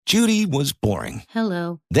Judy was boring.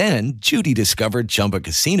 Hello. Then Judy discovered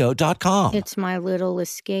ChumbaCasino.com. It's my little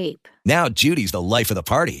escape. Now Judy's the life of the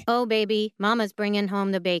party. Oh, baby, mama's bringing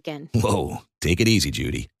home the bacon. Whoa, take it easy,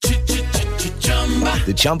 Judy.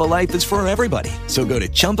 The Chumba life is for everybody. So go to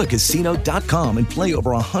ChumbaCasino.com and play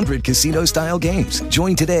over 100 casino-style games.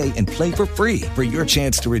 Join today and play for free for your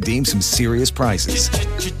chance to redeem some serious prizes.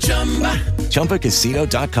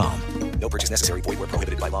 ChumbaCasino.com. No purchase necessary. Void where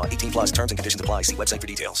prohibited by law. 18 plus terms and conditions apply. See website for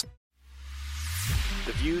details.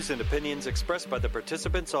 The views and opinions expressed by the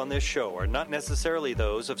participants on this show are not necessarily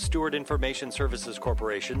those of Stewart Information Services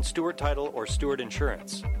Corporation, Stewart Title, or Stewart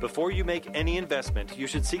Insurance. Before you make any investment, you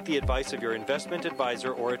should seek the advice of your investment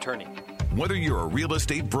advisor or attorney. Whether you're a real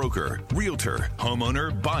estate broker, realtor,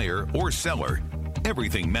 homeowner, buyer, or seller,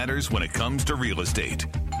 everything matters when it comes to real estate.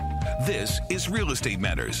 This is Real Estate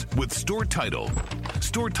Matters with Stewart Title.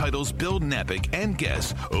 Stewart Title's Bill Napick and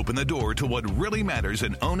guests open the door to what really matters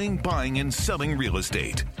in owning, buying, and selling real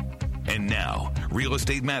estate. And now, Real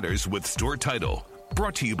Estate Matters with Stewart Title,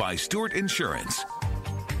 brought to you by Stewart Insurance.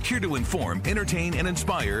 Here to inform, entertain, and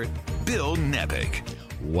inspire, Bill Napick.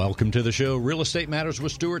 Welcome to the show, Real Estate Matters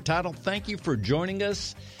with Stewart Title. Thank you for joining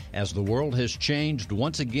us. As the world has changed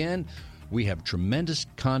once again, we have tremendous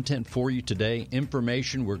content for you today,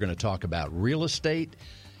 information. We're going to talk about real estate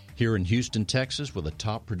here in Houston, Texas, with a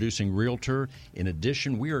top-producing realtor. In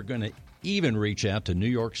addition, we are going to even reach out to New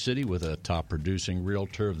York City with a top-producing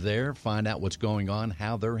realtor there, find out what's going on,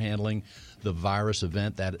 how they're handling the virus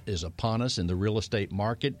event that is upon us in the real estate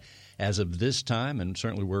market as of this time. And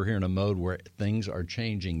certainly we're here in a mode where things are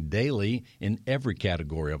changing daily in every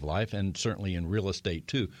category of life, and certainly in real estate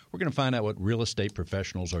too. We're going to find out what real estate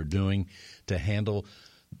professionals are doing to handle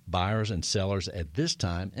buyers and sellers at this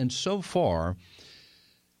time. And so far,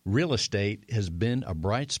 real estate has been a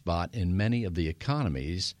bright spot in many of the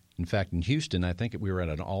economies. In fact, in Houston, I think we were at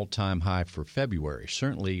an all-time high for February.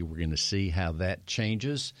 Certainly, we're going to see how that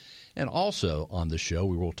changes. And also on the show,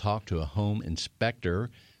 we will talk to a home inspector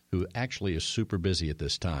who actually is super busy at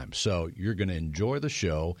this time. So you're going to enjoy the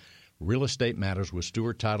show. Real Estate Matters with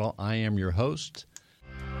Stewart Title. I am your host.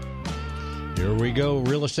 Here we go,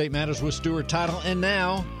 Real Estate Matters with Stewart Title. And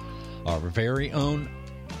now, our very own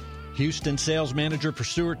Houston sales manager for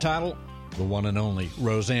Stewart Title, the one and only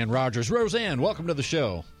Roseanne Rogers. Roseanne, welcome to the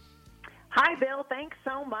show. Hi, Bill. Thanks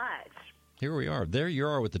so much. Here we are. There you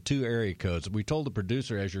are with the two area codes. We told the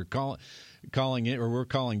producer as you're calling it, or we're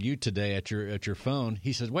calling you today at your phone.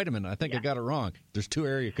 He says, "Wait a minute, I think I got it wrong. There's two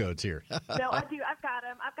area codes here." No, I do. I've got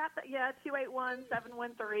them. I've got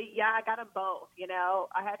 281-713. Yeah, I got them both. You know,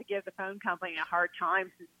 I had to give the phone company a hard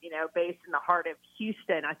time since, based in the heart of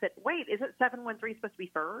Houston. I said, "Wait, isn't 713 supposed to be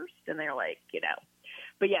first?" And they're like,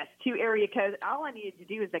 But yes, two area codes. All I needed to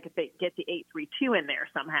do is I could get the 832 in there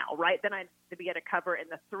somehow, right? Then I'd be able to cover in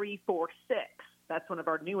the 346. That's one of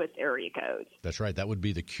our newest area codes. That's right. That would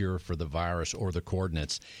be the cure for the virus or the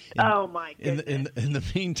coordinates. Oh, my goodness. In the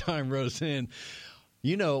meantime, Roseanne,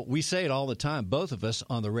 we say it all the time. Both of us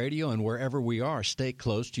on the radio and wherever we are, stay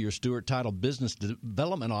close to your Stewart Title Business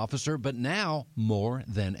Development Officer, but now more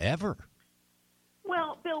than ever.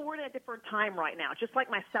 Well, Bill, we're in a different time right now. Just like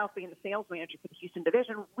myself being the sales manager for the Houston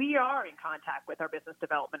division, we are in contact with our business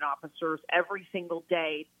development officers every single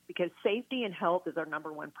day because safety and health is our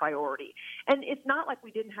number one priority. And it's not like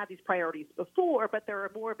we didn't have these priorities before, but there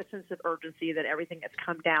are more of a sense of urgency that everything has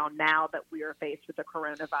come down now that we are faced with the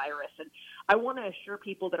coronavirus. And I want to assure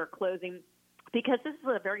people that are closing, because this is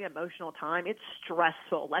a very emotional time. It's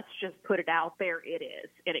stressful. Let's just put it out there. It is,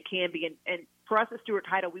 and it can be. And for us at Stewart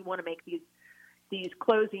Title, we want to make these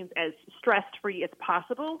closings as stress-free as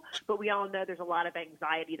possible, but we all know there's a lot of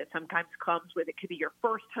anxiety that sometimes comes with it. Could be your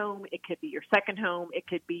first home, it could be your second home, it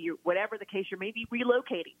could be whatever the case, you're maybe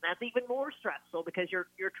relocating. That's even more stressful because you're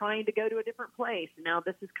trying to go to a different place, and now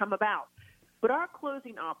this has come about. But our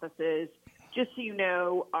closing offices, just so you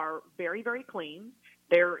know, are very, very clean.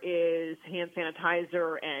 There is hand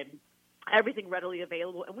sanitizer and everything readily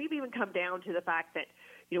available, and we've even come down to the fact that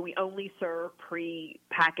we only serve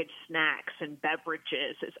pre-packaged snacks and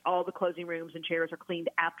beverages. All the closing rooms and chairs are cleaned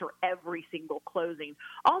after every single closing.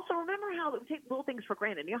 Also, remember how we take little things for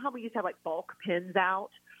granted. You know how we used to have bulk pins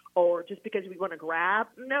out, or just because we want to grab?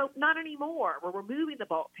 No, not anymore. We're removing the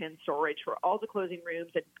bulk pin storage for all the closing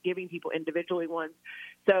rooms and giving people individually ones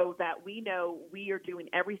so that we know we are doing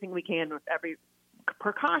everything we can with every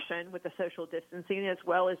precaution with the social distancing as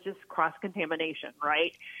well as just cross-contamination,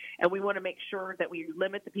 right? And we want to make sure that we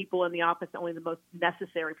limit the people in the office, only the most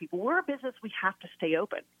necessary people. We're a business, we have to stay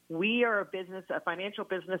open. We are a business, a financial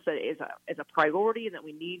business that is a priority, and that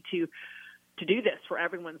we need to do this for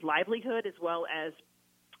everyone's livelihood as well as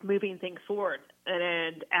moving things forward.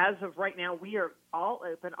 And as of right now, we are all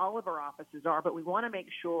open. All of our offices are, but we want to make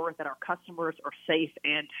sure that our customers are safe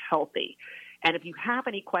and healthy. And if you have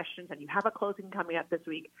any questions and you have a closing coming up this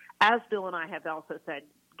week, as Bill and I have also said,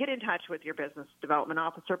 get in touch with your business development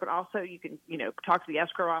officer, but also you can, talk to the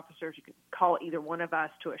escrow officers. You can call either one of us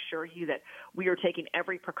to assure you that we are taking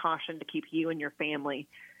every precaution to keep you and your family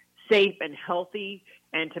safe and healthy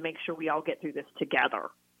and to make sure we all get through this together.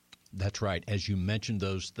 That's right. As you mentioned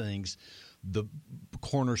those things, the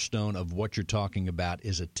cornerstone of what you're talking about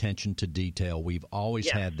is attention to detail. We've always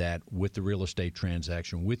had that with the real estate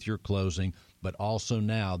transaction, with your closing, but also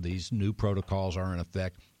now these new protocols are in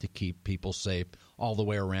effect to keep people safe all the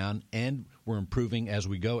way around, and we're improving as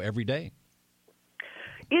we go every day.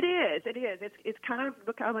 It is. It's kind of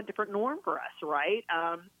become a different norm for us, right?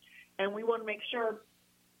 And we want to make sure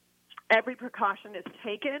every precaution is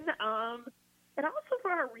taken. And also for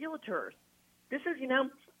our realtors. This is,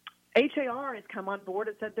 HAR has come on board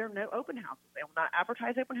and said there are no open houses. They will not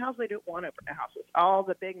advertise open houses. They don't want open houses. All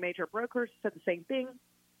the big major brokers said the same thing.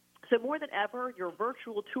 So more than ever, your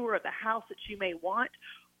virtual tour of the house that you may want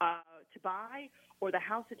to buy or the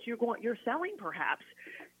house that you're selling perhaps,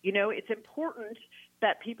 it's important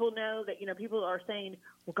that people know that, people are saying,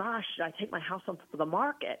 well, gosh, should I take my house on the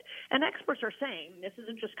market? And experts are saying, this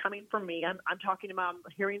isn't just coming from me. I'm talking about,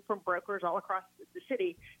 I'm hearing from brokers all across the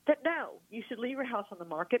city that no, you should leave your house on the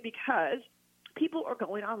market because people are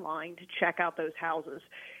going online to check out those houses.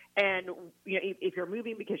 And if you're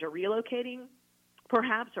moving because you're relocating,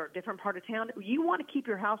 perhaps, or a different part of town, you want to keep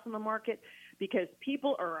your house on the market because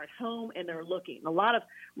people are at home and they're looking. A lot of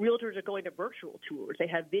realtors are going to virtual tours. They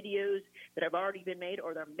have videos that have already been made,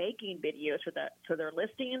 or they're making videos for their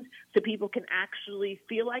listings so people can actually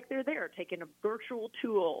feel like they're there, taking a virtual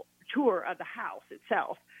tour of the house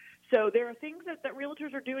itself. So there are things that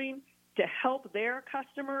realtors are doing to help their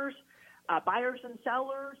customers, buyers and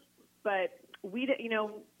sellers, but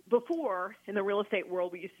before in the real estate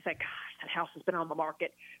world, we used to say, gosh, that house has been on the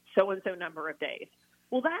market so-and-so number of days.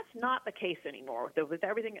 Well, that's not the case anymore. With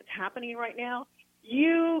everything that's happening right now,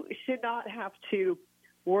 you should not have to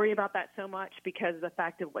worry about that so much because of the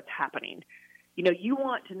fact of what's happening. You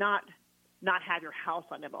want to not have your house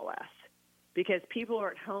on MLS because people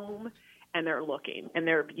are at home and they're looking and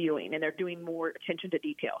they're viewing and they're doing more attention to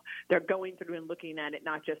detail. They're going through and looking at it,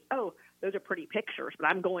 not just, oh, those are pretty pictures, but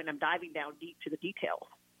I'm diving down deep to the details.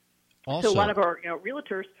 Also, so a lot of our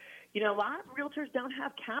realtors, a lot of realtors don't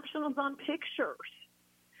have captions on pictures.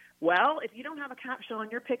 Well, if you don't have a caption on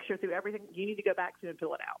your picture through everything, you need to go back to and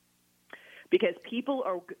fill it out because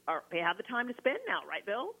people they have the time to spend now, right,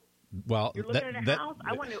 Bill? Well, you're looking at a house.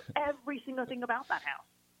 I want to know every single thing about that house.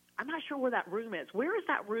 I'm not sure where that room is. Where is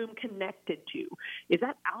that room connected to? Is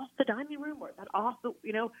that off the dining room or is that off the,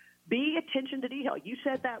 be attention to detail. You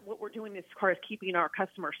said that what we're doing as far as keeping our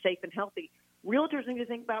customers safe and healthy. Realtors need to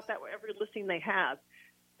think about that with every listing they have.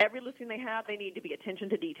 Every listing they have, they need to be attention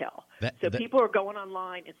to detail. People are going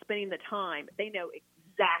online and spending the time. They know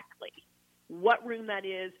exactly what room that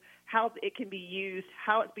is, how it can be used,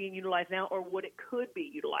 how it's being utilized now, or what it could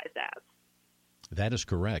be utilized as. That is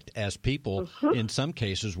correct. As people, in some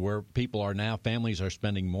cases where people are now, families are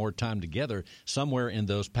spending more time together, somewhere in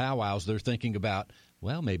those powwows, they're thinking about,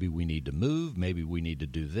 well, maybe we need to move, maybe we need to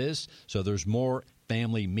do this. So there's more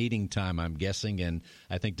family meeting time, I'm guessing, and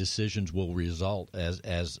I think decisions will result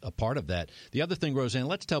as a part of that. The other thing, Roseanne,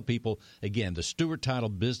 let's tell people, again, the Stewart Title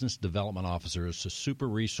Business Development Officer is a super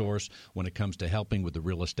resource when it comes to helping with the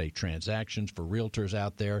real estate transactions for realtors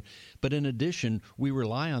out there. But in addition, we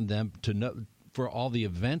rely on them to know for all the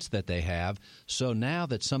events that they have. So now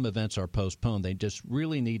that some events are postponed, they just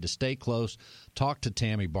really need to stay close, talk to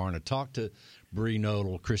Tammy Barnett, talk to Bree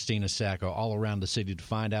Nodal, Christina Sacco, all around the city to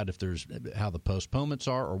find out if there's how the postponements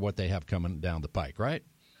are or what they have coming down the pike, right?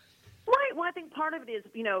 Right. Well, I think part of it is,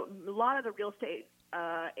 a lot of the real estate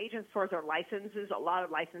agents, as far as our licenses, a lot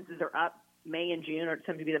of licenses are up. May and June are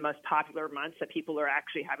seem to be the most popular months that people are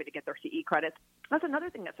actually having to get their CE credits. That's another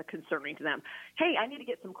thing that's concerning to them. Hey, I need to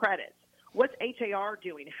get some credits. What's HAR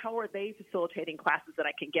doing? How are they facilitating classes that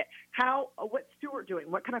I can get? What's Stewart doing?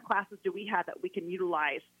 What kind of classes do we have that we can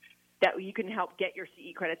utilize that you can help get your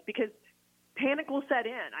CE credits? Because panic will set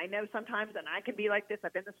in. I know sometimes, and I can be like this,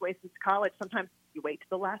 I've been this way since college, sometimes you wait to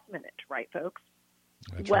the last minute, right, folks?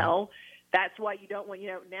 That's why you don't want,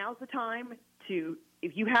 now's the time to,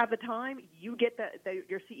 if you have the time, you get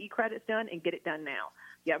your CE credits done and get it done now.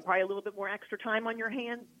 You have probably a little bit more extra time on your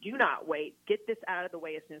hands. Do not wait. Get this out of the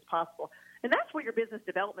way as soon as possible. And that's where your business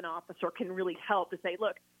development officer can really help to say,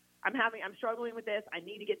 look, I'm struggling with this. I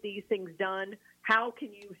need to get these things done. How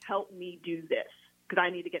can you help me do this? because I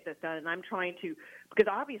need to get this done. And I'm trying to, because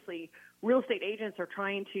obviously real estate agents are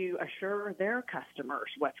trying to assure their customers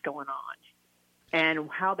what's going on and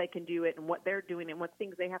how they can do it and what they're doing and what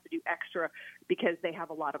things they have to do extra because they have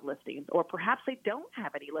a lot of listings. Or perhaps they don't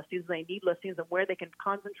have any listings, they need listings, and where they can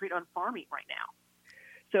concentrate on farming right now.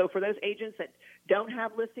 So for those agents that don't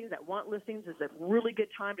have listings, that want listings, is a really good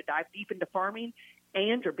time to dive deep into farming,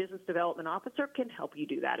 and your business development officer can help you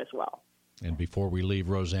do that as well. And before we leave,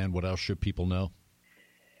 Roseanne, what else should people know?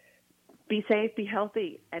 Be safe, be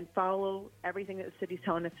healthy, and follow everything that the city's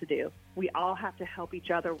telling us to do. We all have to help each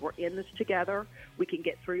other. We're in this together. We can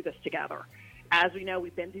get through this together. As we know,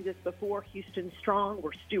 we've been through this before. Houston's strong.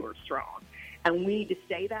 We're Stewart strong. And we need to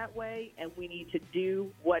stay that way, and we need to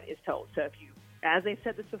do what is told. So if you, as I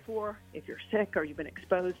said this before, if you're sick or you've been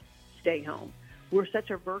exposed, stay home. We're such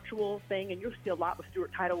a virtual thing, and you'll see a lot with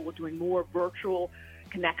Stewart Title. We're doing more virtual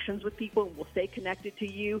connections with people, and we'll stay connected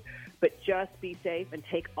to you, but just be safe and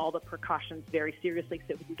take all the precautions very seriously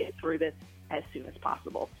so we can get through this as soon as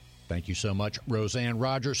possible. Thank you so much, Roseanne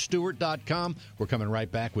Rogers, Stewart.com. We're coming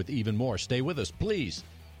right back with even more. Stay with us, please.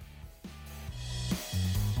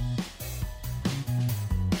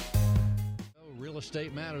 Real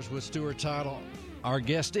Estate Matters with Stewart Title. Our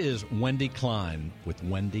guest is Wendy Klein with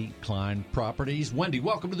Wendy Klein Properties. Wendy,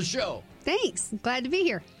 welcome to the show. Thanks. Glad to be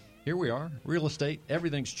here. Here we are, real estate.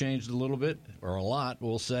 Everything's changed a little bit, or a lot,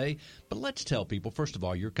 we'll say. But let's tell people, first of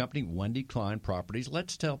all, your company, Wendy Klein Properties,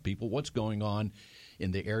 let's tell people what's going on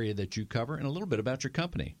in the area that you cover and a little bit about your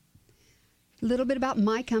company. A little bit about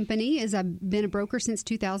my company is I've been a broker since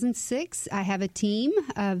 2006. I have a team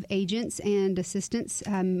of agents and assistants,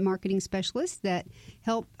 marketing specialists that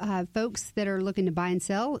help folks that are looking to buy and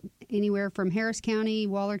sell anywhere from Harris County,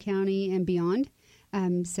 Waller County, and beyond.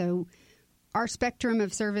 So our spectrum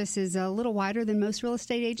of service is a little wider than most real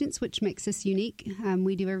estate agents, which makes us unique.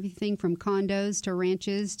 We do everything from condos to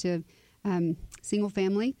ranches to single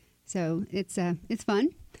family. So it's fun.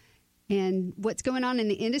 And what's going on in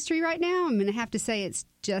the industry right now, I'm going to have to say it's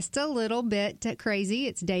just a little bit crazy.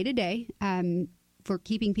 It's day to day for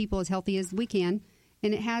keeping people as healthy as we can.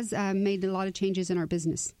 And it has made a lot of changes in our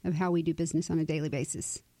business of how we do business on a daily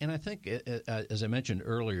basis. And I think, as I mentioned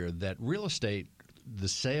earlier, that real estate, the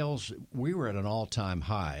sales, we were at an all-time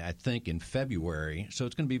high, I think, in February. So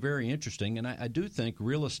it's going to be very interesting. And I do think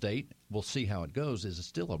real estate, we'll see how it goes, is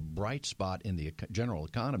still a bright spot in the general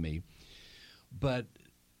economy. But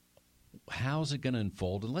how's it going to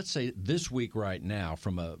unfold? And let's say this week right now,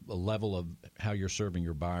 from a level of how you're serving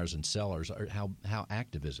your buyers and sellers, how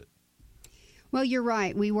active is it? Well, you're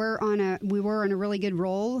right. We were on a really good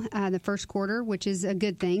roll the first quarter, which is a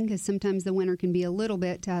good thing because sometimes the winter can be a little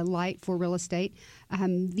bit light for real estate.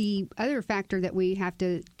 The other factor that we have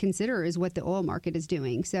to consider is what the oil market is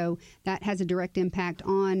doing. So that has a direct impact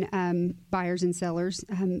on buyers and sellers,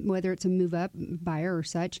 whether it's a move-up buyer or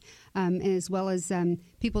such, as well as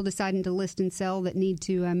people deciding to list and sell that need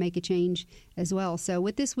to make a change as well. So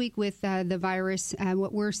with this week with the virus,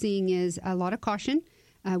 what we're seeing is a lot of caution.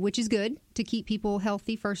 Which is good to keep people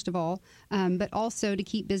healthy, first of all, but also to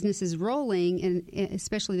keep businesses rolling, and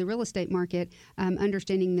especially the real estate market,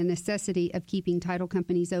 understanding the necessity of keeping title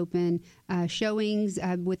companies open, showings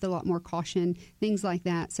with a lot more caution, things like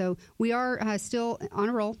that. So we are still on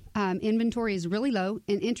a roll. Inventory is really low,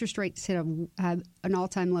 and interest rates hit an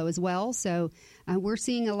all-time low as well. So we're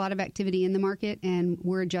seeing a lot of activity in the market, and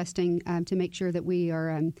we're adjusting to make sure that we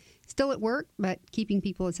are still at work, but keeping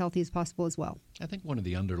people as healthy as possible as well. I think one of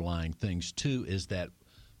the underlying things, too, is that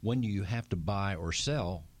when you have to buy or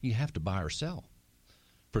sell, you have to buy or sell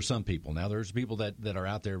for some people. Now, there's people that are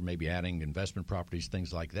out there maybe adding investment properties,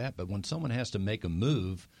 things like that. But when someone has to make a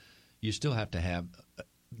move, you still have to have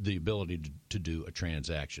the ability to do a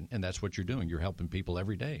transaction. And that's what you're doing. You're helping people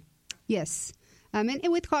every day. Yes. And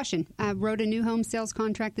with caution. I wrote a new home sales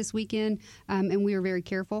contract this weekend, and we were very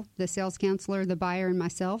careful, the sales counselor, the buyer, and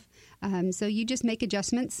myself. So you just make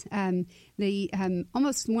adjustments.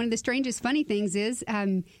 Almost one of the strangest, funny things is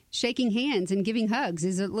shaking hands and giving hugs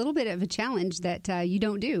is a little bit of a challenge that you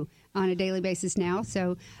don't do on a daily basis now.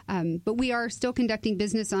 So, but we are still conducting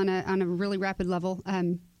business on a really rapid level,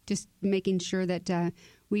 just making sure that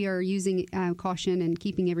we are using caution and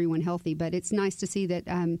keeping everyone healthy. But it's nice to see that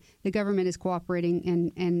the government is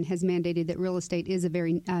cooperating and has mandated that real estate is a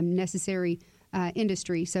very necessary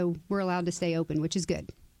industry. So we're allowed to stay open, which is good.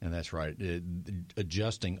 And that's right.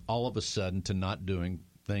 Adjusting all of a sudden to not doing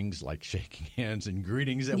things like shaking hands and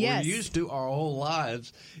greetings that Yes. we're used to our whole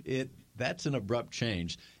lives, that's an abrupt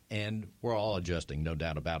change. And we're all adjusting, no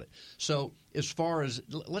doubt about it. So as far as –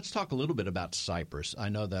 let's talk a little bit about Cypress. I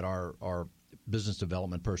know that our business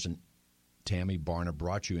development person Tammy Barna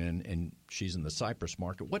brought you in, and she's in the Cypress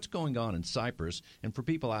market. What's going on in Cypress? And for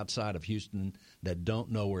people outside of Houston that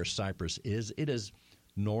don't know where Cypress is, it is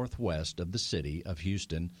northwest of the city of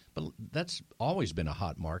Houston, but that's always been a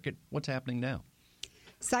hot market. What's happening now?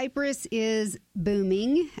 Cypress is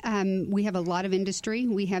booming. We have a lot of industry.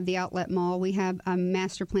 We have the outlet mall. We have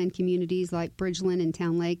master plan communities like Bridgeland and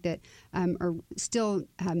Town Lake that are still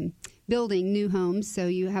building new homes. So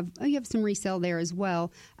you have some resale there as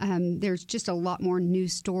well. There's just a lot more new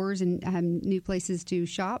stores and new places to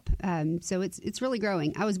shop. So it's really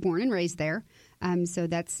growing. I was born and raised there. So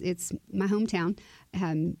it's my hometown.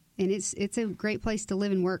 And it's a great place to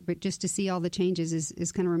live and work, but just to see all the changes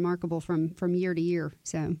is kind of remarkable from year to year.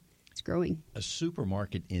 So it's growing. A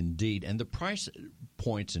supermarket indeed. And the price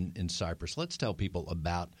points in Cypress, let's tell people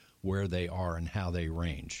about where they are and how they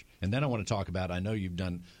range. And then I want to talk about, I know you've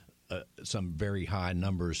done some very high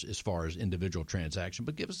numbers as far as individual transaction,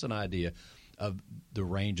 but give us an idea of the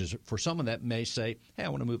ranges for someone that may say, hey, I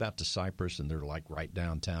want to move out to Cypress, and they're like right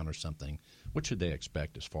downtown or something. What should they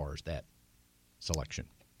expect as far as that selection?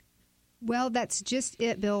 Well, that's just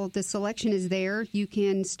it, Bill. The selection is there. You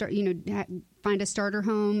can start, find a starter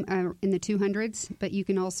home in the 200s, but you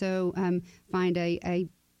can also find a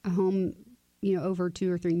home, over $2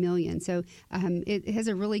 or $3 million. So it has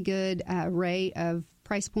a really good array of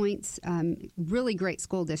price points. Really great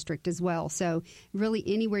school district as well. So really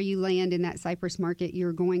anywhere you land in that Cypress market,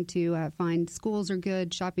 you're going to find schools are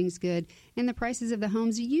good, shopping's good, and the prices of the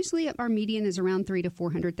homes usually our median is around $300,000 to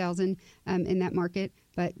 $400,000 in that market.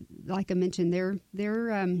 But like I mentioned, they're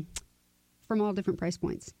from all different price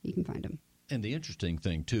points. You can find them. And the interesting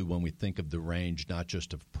thing, too, when we think of the range, not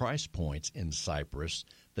just of price points in Cypress,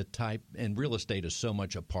 the type, and real estate is so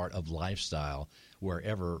much a part of lifestyle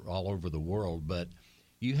wherever, all over the world, but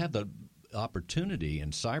you have the opportunity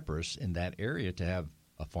in Cypress in that area to have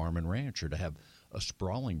a farm and ranch or to have a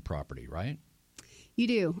sprawling property, right? You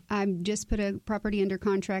do. I just put a property under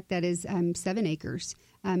contract that is 7 acres,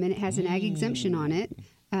 and it has an ag exemption on it.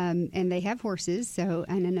 And they have horses. So,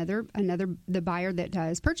 and another, the buyer that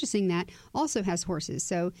is purchasing that also has horses.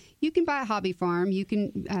 So you can buy a hobby farm. You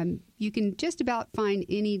can just about find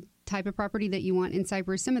any type of property that you want in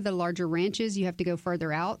Cypress. Some of the larger ranches, you have to go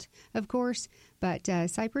further out, of course. But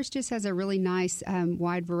Cypress just has a really nice,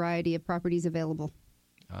 wide variety of properties available.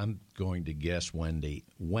 I'm going to guess, Wendy,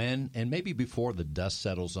 when, and maybe before the dust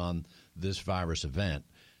settles on this virus event,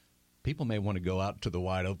 people may want to go out to the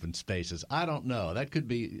wide open spaces. I don't know. That could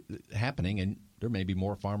be happening, and there may be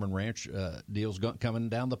more farm and ranch deals coming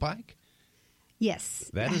down the pike. Yes.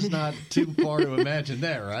 That is not too far to imagine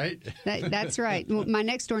that, right? That's right. Well, my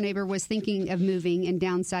next-door neighbor was thinking of moving and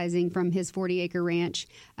downsizing from his 40-acre ranch,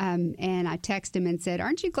 and I texted him and said,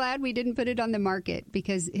 aren't you glad we didn't put it on the market?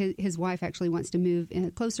 Because his wife actually wants to move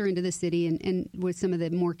closer into the city and with some of the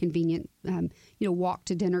more convenient,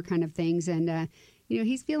 walk-to-dinner kind of things, and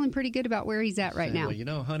he's feeling pretty good about where he's at right now.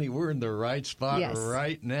 Well, honey, we're in the right spot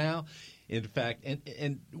right now. In fact,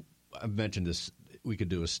 and I've mentioned this, we could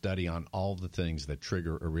do a study on all the things that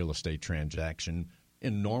trigger a real estate transaction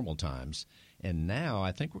in normal times. And now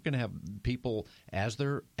I think we're going to have people, as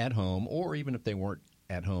they're at home, or even if they weren't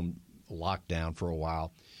at home, locked down for a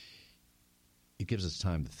while, it gives us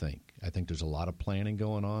time to think. I think there's a lot of planning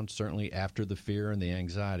going on, certainly after the fear and the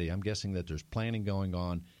anxiety. I'm guessing that there's planning going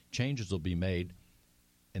on. Changes will be made.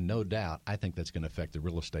 And no doubt, I think that's going to affect the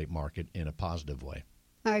real estate market in a positive way.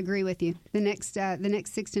 I agree with you. The next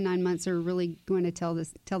 6 to 9 months are really going to tell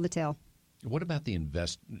the tale. What about the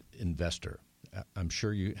investor? I'm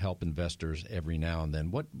sure you help investors every now and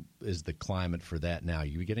then. What is the climate for that now? Are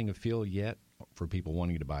you getting a feel yet for people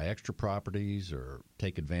wanting to buy extra properties or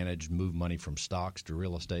take advantage, move money from stocks to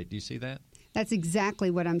real estate? Do you see that? That's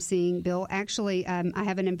exactly what I'm seeing, Bill. Actually, I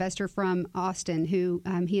have an investor from Austin who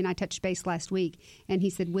he and I touched base last week, and he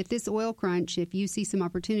said, with this oil crunch, if you see some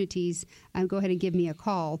opportunities, go ahead and give me a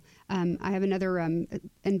call. I have another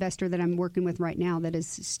investor that I'm working with right now that is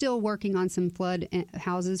still working on some flood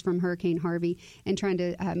houses from Hurricane Harvey and trying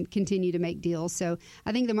to continue to make deals. So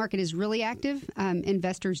I think the market is really active.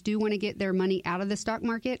 Investors do want to get their money out of the stock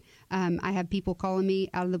market. I have people calling me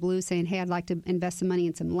out of the blue saying, hey, I'd like to invest some money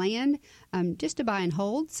in some land. Just to buy and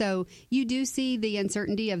hold. So you do see the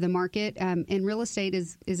uncertainty of the market, and real estate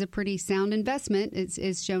is a pretty sound investment.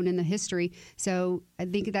 It's shown in the history. So I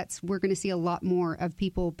think we're going to see a lot more of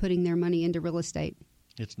people putting their money into real estate.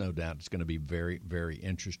 It's no doubt it's going to be very, very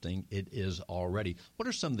interesting. It is already. What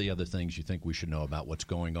are some of the other things you think we should know about what's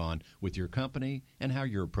going on with your company and how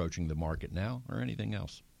you're approaching the market now, or anything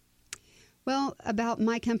else? Well, about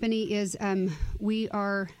my company is we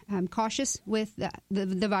are cautious with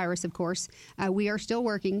the virus, of course. We are still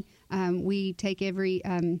working. We take every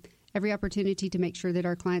opportunity to make sure that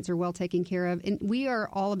our clients are well taken care of. And we are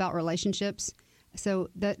all about relationships. So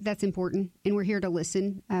that's important, and we're here to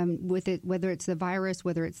listen with it. Whether it's the virus,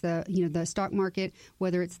 whether it's the stock market,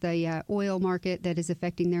 whether it's the oil market that is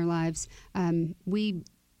affecting their lives, we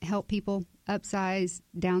help people upsize,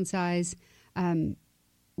 downsize,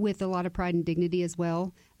 with a lot of pride and dignity as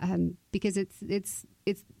well, because it's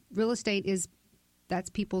real estate that's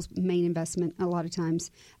people's main investment a lot of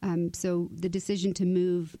times. So the decision to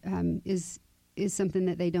move is something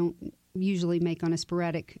that they don't usually make on a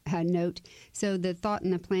sporadic note. So the thought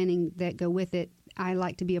and the planning that go with it, I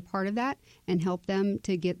like to be a part of that and help them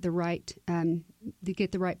to get the right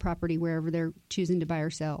property wherever they're choosing to buy or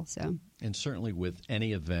sell. So, and certainly with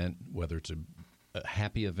any event, whether it's a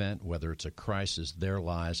happy event, whether it's a crisis, there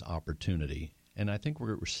lies opportunity. And I think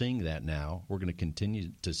we're seeing that now. We're going to continue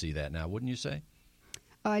to see that now, wouldn't you say?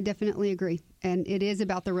 I definitely agree. And it is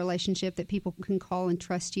about the relationship that people can call and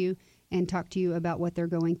trust you and talk to you about what they're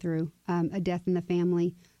going through. A death in the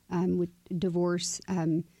family, with divorce,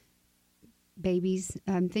 babies,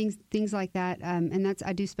 things like that. And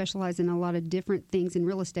I do specialize in a lot of different things in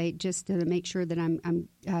real estate just to make sure that I'm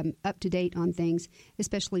up to date on things,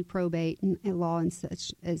 especially probate and law and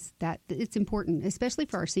such as that. It's important, especially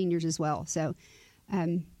for our seniors as well. So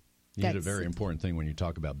you did a very important thing when you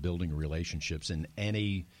talk about building relationships in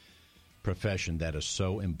any profession that is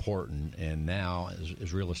so important. And now,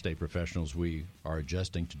 as real estate professionals, we are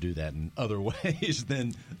adjusting to do that in other ways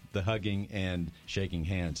than the hugging and shaking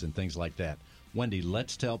hands and things like that. Wendy,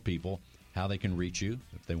 let's tell people how they can reach you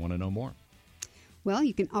if they want to know more. Well,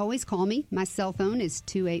 you can always call me. My cell phone is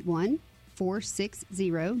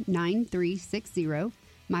 281-460-9360.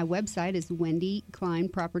 My website is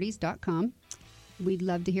wendykleinproperties.com. We'd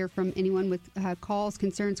love to hear from anyone with calls,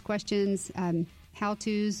 concerns, questions,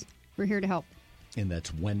 how-tos. We're here to help. And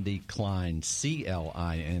that's Wendy Klein,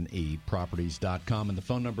 CLINE, properties.com. And the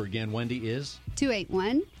phone number again, Wendy, is?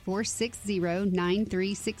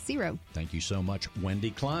 281-460-9360. Thank you so much,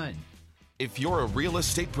 Wendy Klein. If you're a real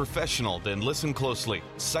estate professional, then listen closely.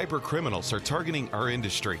 Cyber criminals are targeting our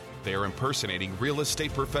industry. They are impersonating real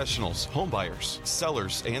estate professionals, homebuyers,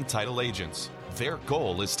 sellers, and title agents. Their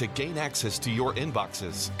goal is to gain access to your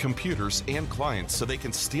inboxes, computers, and clients so they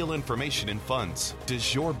can steal information and funds.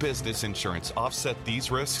 Does your business insurance offset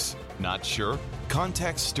these risks? Not sure?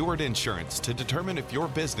 Contact Stewart Insurance to determine if your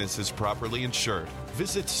business is properly insured.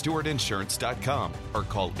 Visit stewartinsurance.com or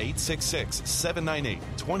call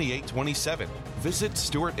 866-798-2827. Visit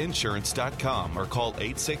stewartinsurance.com or call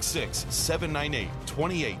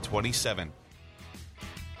 866-798-2827.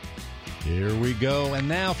 Here we go. And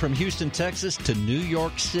now from Houston, Texas to New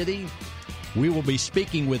York City, we will be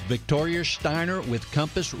speaking with Victoria Steiner with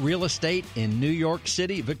Compass Real Estate in New York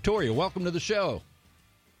City. Victoria, welcome to the show.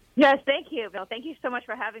 Yes, thank you, Bill. Thank you so much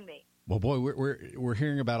for having me. Well, boy, we're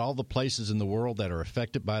hearing about all the places in the world that are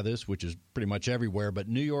affected by this, which is pretty much everywhere. But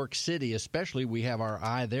New York City, especially, we have our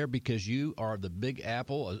eye there because you are the Big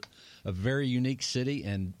Apple, a very unique city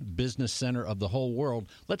and business center of the whole world.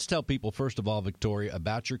 Let's tell people, first of all, Victoria,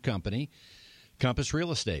 about your company, Compass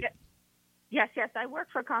Real Estate. Yes. I work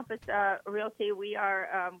for Compass Realty. We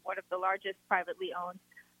are one of the largest privately owned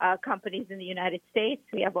companies in the United States.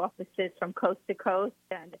 We have offices from coast to coast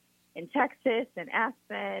and in Texas and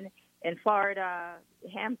Aspen, in Florida,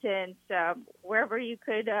 Hamptons, wherever you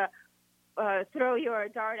could throw your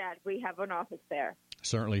dart at, we have an office there.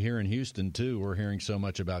 Certainly here in Houston, too, we're hearing so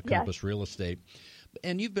much about Compass Real Estate.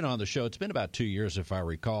 And you've been on the show. It's been about 2 years, if I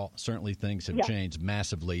recall. Certainly things have changed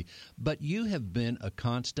massively. But you have been a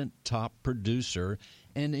constant top producer.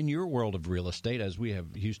 And in your world of real estate, as we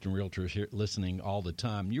have Houston realtors here listening all the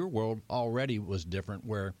time, your world already was different,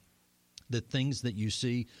 where the things that you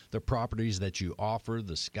see, the properties that you offer,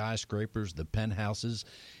 the skyscrapers, the penthouses,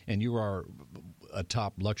 and you are a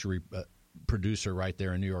top luxury producer right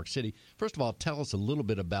there in New York City. First of all, tell us a little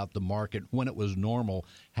bit about the market, when it was normal,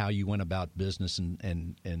 how you went about business,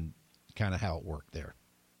 and kind of how it worked there.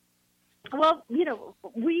 Well,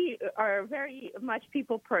 we are very much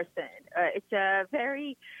people person. It's a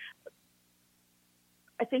very,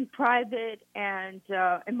 I think, private and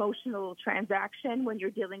emotional transaction when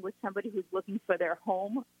you're dealing with somebody who's looking for their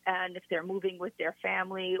home, and if they're moving with their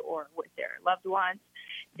family or with their loved ones,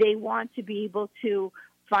 they want to be able to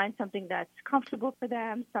find something that's comfortable for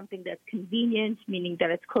them, something that's convenient, meaning that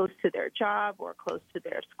it's close to their job or close to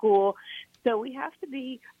their school. So we have to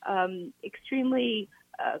be extremely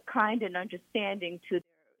kind and understanding to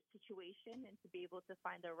their situation and to be able to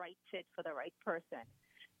find the right fit for the right person.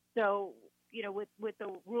 So, with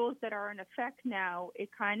the rules that are in effect now, it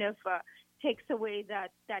kind of takes away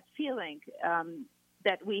that feeling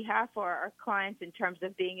that we have for our clients in terms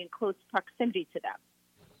of being in close proximity to them.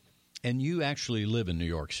 And you actually live in New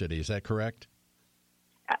York City, is that correct?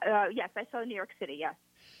 Yes, I saw New York City, yes.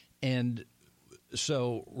 And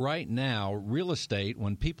so right now, real estate,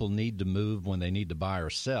 when people need to move, when they need to buy or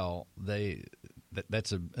sell,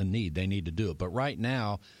 that's a need. They need to do it. But right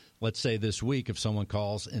now, let's say this week, if someone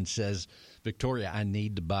calls and says, Victoria, I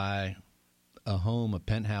need to buy a home, a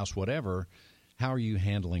penthouse, whatever, how are you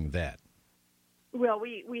handling that? Well,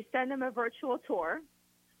 we send them a virtual tour.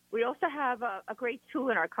 We also have a great tool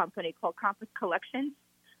in our company called Compass Collections,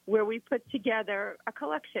 where we put together a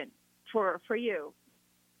collection for you.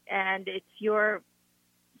 And it's your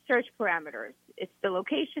search parameters. It's the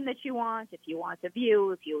location that you want, if you want a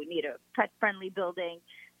view, if you need a pet-friendly building,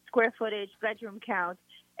 square footage, bedroom count,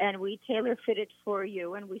 and we tailor fit it for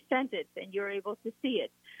you, and we send it, and you're able to see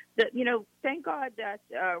it. Thank God that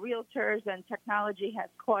realtors and technology has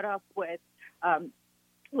caught up with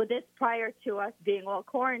this prior to us being all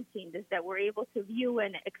quarantined, is that we're able to view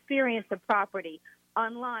and experience the property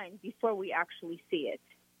online before we actually see it.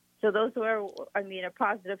 So those were, a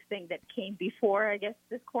positive thing that came before, I guess,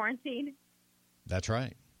 this quarantine. That's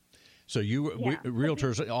right. So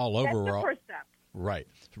realtors all over That's the first step. Right.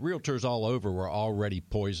 Realtors all over were already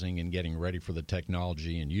poising and getting ready for the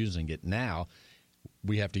technology and using it. Now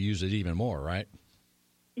we have to use it even more, right?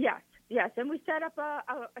 Yes. And we set up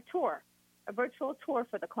a tour, a virtual tour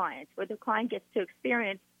for the client, where the client gets to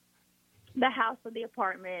experience the house or the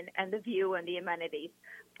apartment and the view and the amenities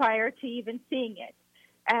prior to even seeing it.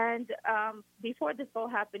 And before this all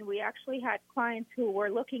happened, we actually had clients who were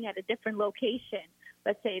looking at a different location.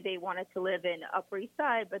 Let's say they wanted to live in Upper East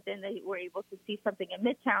Side, but then they were able to see something in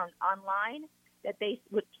Midtown online that they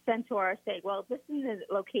would send to our say, well, this is the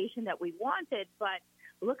location that we wanted, but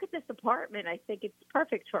look at this apartment. I think it's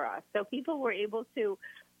perfect for us. So people were able to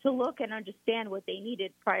look and understand what they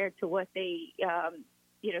needed prior to what they,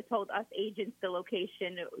 told us agents the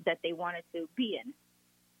location that they wanted to be in.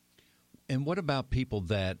 And what about people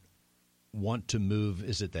that want to move?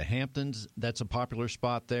 Is it the Hamptons that's a popular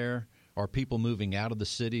spot there? Are people moving out of the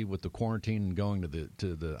city with the quarantine and going to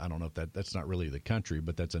the I don't know if that's not really the country,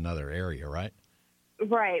 but that's another area, right?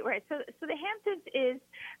 Right. So the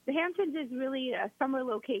Hamptons is really a summer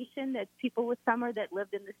location that's people with summer that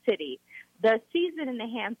lived in the city. The season in the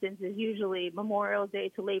Hamptons is usually Memorial Day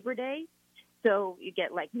to Labor Day. So you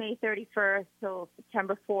get like May 31st till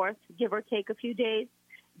September 4th, give or take a few days.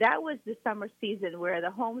 That was the summer season where the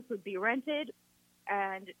homes would be rented,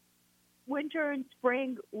 and winter and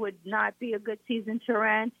spring would not be a good season to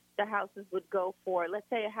rent. The houses would go for, let's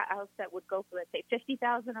say, a house that would go for, let's say,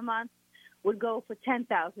 $50,000 a month would go for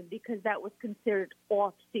 $10,000 because that was considered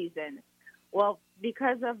off season. Well,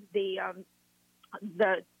 because of the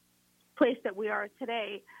place that we are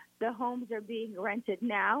today, the homes are being rented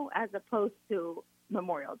now as opposed to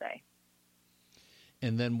Memorial Day.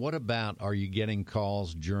 And then what about, are you getting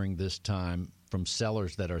calls during this time from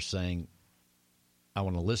sellers that are saying, I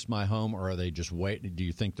want to list my home, or are they just waiting? Do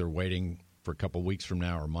you think they're waiting for a couple of weeks from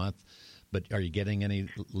now or a month? But are you getting any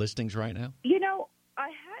listings right now? I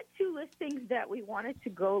had 2 listings that we wanted to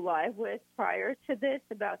go live with prior to this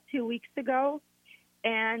about 2 weeks ago.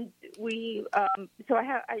 And we, I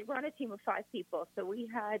run a team of 5 people. So we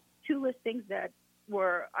had 2 listings that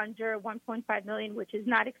were under $1.5 million, which is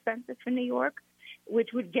not expensive for New York, which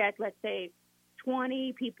would get, let's say,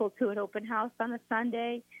 20 people to an open house on a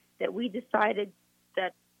Sunday, that we decided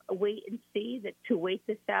that wait and see, that to wait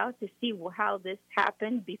this out, to see how this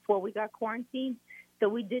happened before we got quarantined. So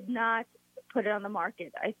we did not put it on the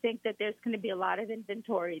market. I think that there's going to be a lot of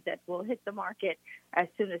inventory that will hit the market as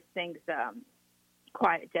soon as things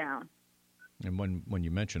quiet down. And when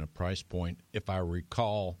you mention a price point, if I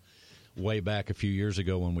recall way back a few years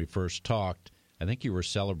ago when we first talked, I think you were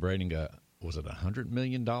celebrating was it $100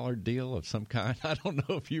 million deal of some kind? I don't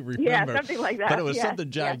know if you remember. Yeah, something like that. But it was something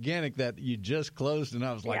gigantic that you just closed, and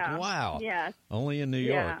I was like, wow. Yes. Only in New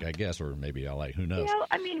York, I guess, or maybe L.A., who knows?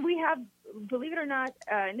 We have, believe it or not,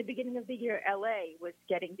 in the beginning of the year, L.A. was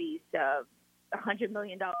getting these $100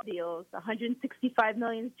 million deals. $165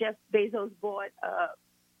 million, Jeff Bezos bought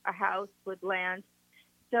a house with land.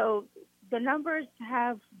 So the numbers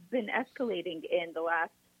have been escalating in the last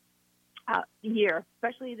year,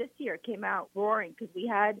 especially this year, came out roaring because we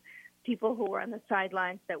had people who were on the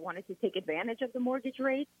sidelines that wanted to take advantage of the mortgage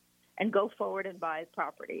rates and go forward and buy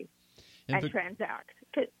property and transact.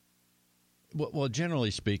 Well,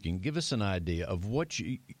 generally speaking, give us an idea of what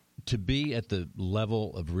to be at the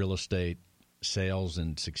level of real estate sales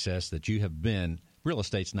and success that you have been. Real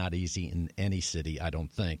estate's not easy in any city, I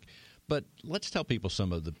don't think. But let's tell people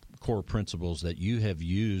some of the core principles that you have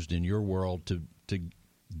used in your world to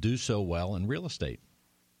do so well in real estate.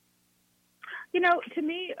 To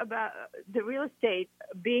me, about the real estate,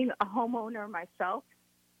 being a homeowner myself,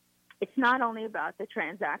 it's not only about the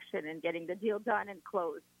transaction and getting the deal done and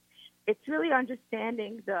closed. It's really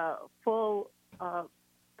understanding the full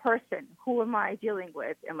person. Who am I dealing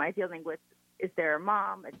with? Is there a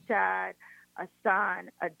mom, a dad, a son,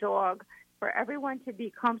 a dog? For everyone to be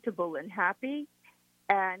comfortable and happy.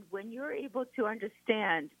 And when you're able to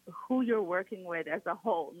understand who you're working with as a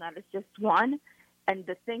whole, not as just one, and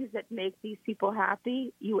the things that make these people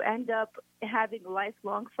happy, you end up having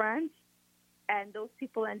lifelong friends, and those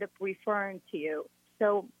people end up referring to you.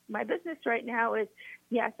 So my business right now is,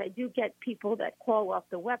 yes, I do get people that call off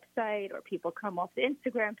the website or people come off the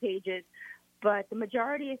Instagram pages, but the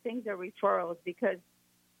majority of things are referrals, because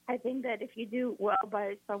I think that if you do well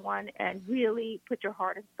by someone and really put your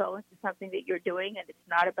heart and soul into something that you're doing, and it's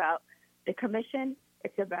not about the commission,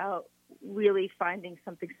 it's about really finding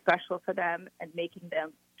something special for them and making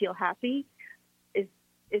them feel happy,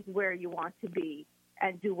 is where you want to be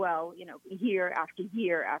and do well, year after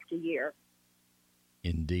year after year.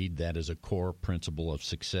 Indeed, that is a core principle of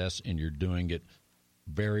success, and you're doing it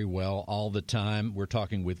very well all the time. We're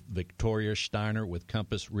talking with Victoria Steiner with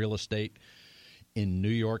Compass Real Estate in New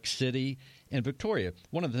York City. And Victoria,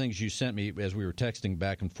 one of the things you sent me as we were texting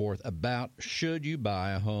back and forth about, should you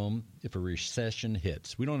buy a home if a recession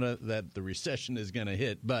hits? We don't know that the recession is going to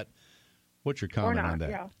hit, but what's your comment on that?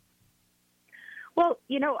 Yeah. Well,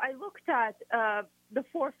 I looked at the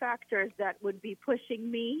four factors that would be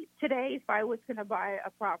pushing me today if I was going to buy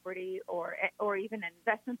a property or even an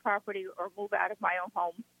investment property or move out of my own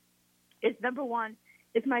home. Is number one,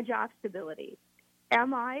 is my job stability.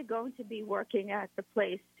 Am I going to be working at the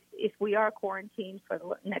place if we are quarantined for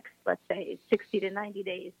the next, let's say, 60 to 90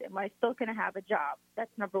 days? Am I still going to have a job?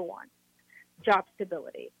 That's number one, job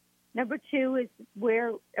stability. Number two is,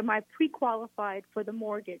 where am I pre-qualified for the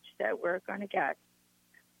mortgage that we're going to get?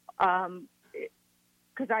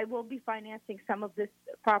 Because I will be financing some of this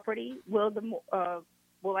property. Will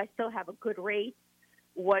I still have a good rate?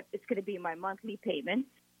 What is going to be my monthly payments?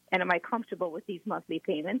 And am I comfortable with these monthly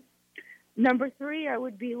payments? Number three, I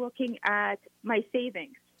would be looking at my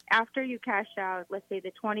savings. After you cash out, let's say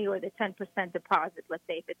the 20 or the 10% deposit, let's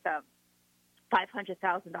say if it's a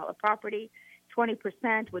 $500,000 property,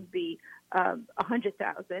 20% would be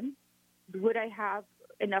 $100,000. Would I have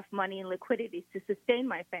enough money and liquidity to sustain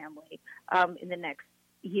my family in the next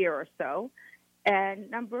year or so? And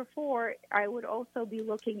number four, I would also be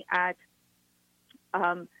looking at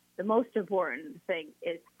the most important thing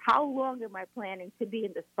is, how long am I planning to be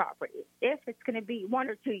in this property? If it's going to be 1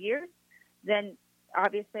 or 2 years, then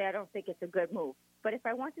obviously I don't think it's a good move. But if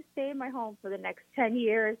I want to stay in my home for the next 10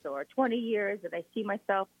 years or 20 years and I see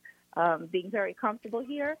myself being very comfortable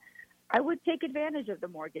here, I would take advantage of the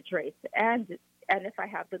mortgage rates and if I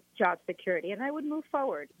have the job security, and I would move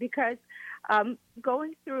forward, because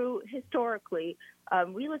going through historically,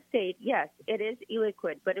 real estate, yes, it is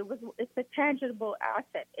illiquid, but it's a tangible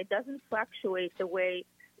asset. It doesn't fluctuate the way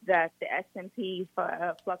that the S&P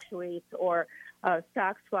fluctuates or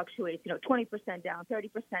stocks fluctuate, 20% down, 30%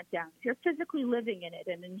 down. If you're physically living in it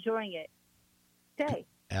and enjoying it, stay.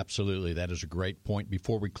 Absolutely. That is a great point.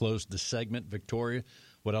 Before we close the segment, Victoria,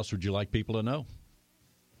 what else would you like people to know?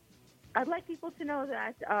 I'd like people to know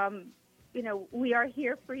that, we are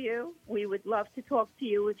here for you. We would love to talk to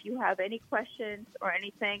you if you have any questions or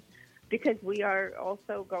anything, because we are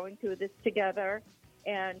also going through this together.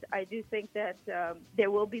 And I do think that there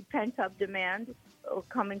will be pent-up demand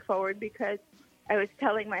coming forward, because I was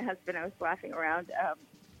telling my husband, I was laughing around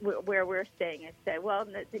where we're staying. I said, well,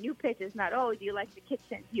 the new pitch is not, do you like the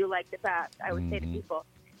kitchen? Do you like the bath? I would say to people,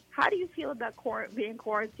 how do you feel about being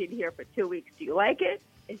quarantined here for 2 weeks? Do you like it?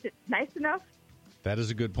 Is it nice enough? That is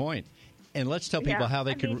a good point. And let's tell people how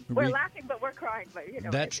they can... We're laughing, but we're crying. But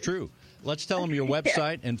That's true. Let's tell them your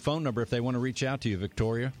website and phone number if they want to reach out to you,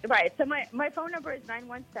 Victoria. Right. So my phone number is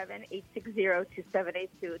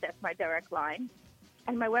 917-860-2782. That's my direct line.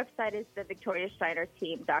 And my website is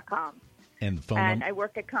thevictoriasteinerteam.com. And the phone number? And I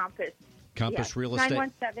work at Compass. Compass Real Estate?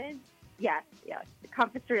 917, yes.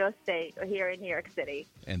 Compass Real Estate here in New York City.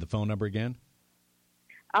 And the phone number again?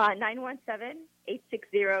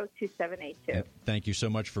 917-860-2782. Thank you so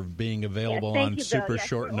much for being available on super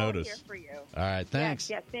short notice. Here for you. All right, thanks.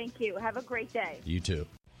 Yes, thank you. Have a great day. You too.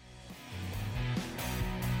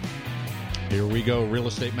 Here we go, Real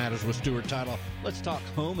Estate Matters with Stuart Title. Let's talk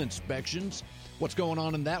home inspections. What's going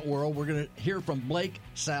on in that world? We're going to hear from Blake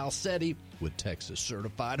Salcetti with Texas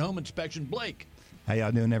Certified Home Inspection. Blake, How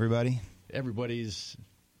y'all doing, everybody? Everybody's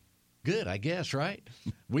good, I guess, right?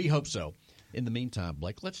 We hope so. In the meantime,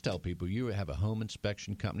 Blake, let's tell people you have a home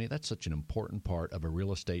inspection company. That's such an important part of a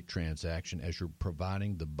real estate transaction as you're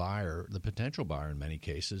providing the buyer, the potential buyer in many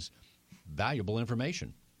cases, valuable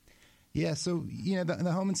information. Yeah, so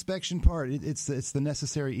the home inspection part, it's the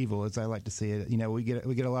necessary evil, as I like to see it. We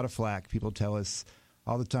get a lot of flack. People tell us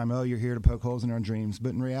all the time, "Oh, you're here to poke holes in our dreams,"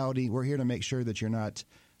 but in reality, we're here to make sure that you're not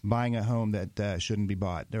buying a home that shouldn't be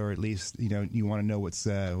bought, or at least you want to know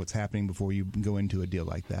what's happening before you go into a deal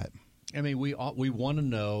like that. I mean, we want to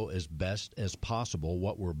know as best as possible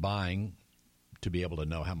what we're buying to be able to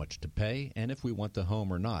know how much to pay and if we want the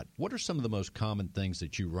home or not. What are some of the most common things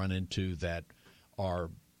that you run into that are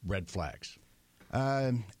red flags?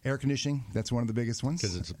 Air conditioning, that's one of the biggest ones.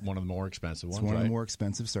 Because it's one of the more expensive ones, It's one right? of the more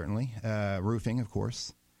expensive, certainly. Roofing, of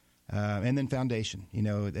course. And then foundation.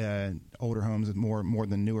 Older homes more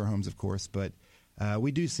than newer homes, of course. But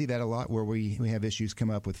we do see that a lot where we have issues come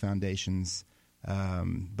up with foundations.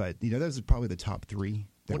 But those are probably the top three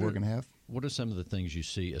that we're going to have. What are some of the things you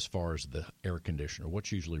see as far as the air conditioner?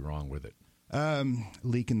 What's usually wrong with it?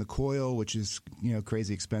 Leak in the coil, which is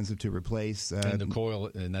crazy expensive to replace. And the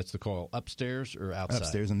coil, and that's the coil upstairs or outside?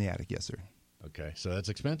 Upstairs in the attic, yes, sir. Okay, so that's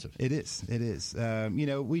expensive. It is.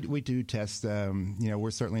 We do test.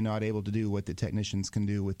 We're certainly not able to do what the technicians can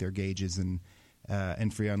do with their gauges and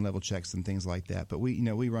Freon level checks and things like that. But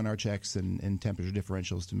we run our checks and temperature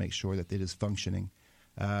differentials to make sure that it is functioning.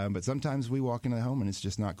 But sometimes we walk into the home and it's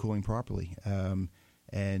just not cooling properly.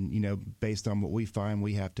 And based on what we find,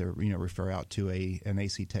 we have to refer out to an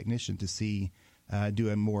AC technician to do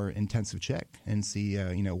a more intensive check and see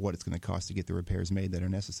what it's going to cost to get the repairs made that are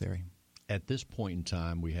necessary. At this point in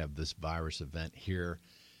time, we have this virus event here.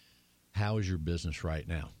 How is your business right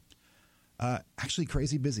now? Actually,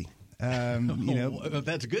 crazy busy.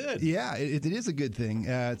 That's good. Yeah, it is a good thing.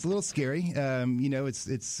 It's a little scary.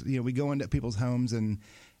 It's we go into people's homes and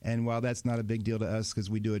while that's not a big deal to us because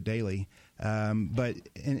we do it daily, but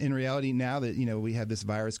in reality now that we have this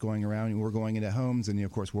virus going around and we're going into homes and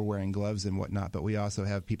of course we're wearing gloves and whatnot, but we also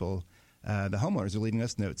have people. The homeowners are leaving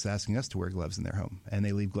us notes asking us to wear gloves in their home, and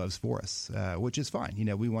they leave gloves for us, which is fine.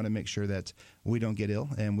 We want to make sure that we don't get ill,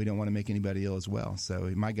 and we don't want to make anybody ill as well.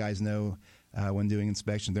 So my guys know when doing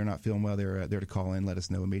inspection, they're not feeling well, they're there to call in, let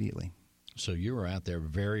us know immediately. So you are out there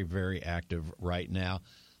very, very active right now.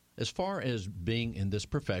 As far as being in this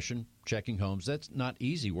profession, checking homes, that's not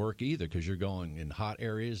easy work either because you're going in hot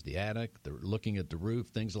areas, the attic, looking at the roof,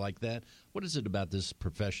 things like that. What is it about this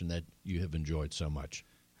profession that you have enjoyed so much?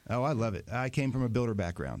 Oh, I love it. I came from a builder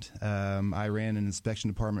background. I ran an inspection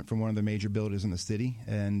department for one of the major builders in the city,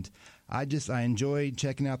 and I enjoy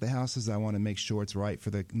checking out the houses. I want to make sure it's right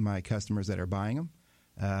for my customers that are buying them.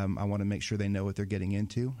 I want to make sure they know what they're getting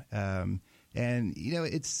into.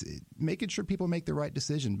 It's making sure people make the right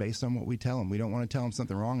decision based on what we tell them. We don't want to tell them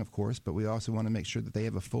something wrong, of course, but we also want to make sure that they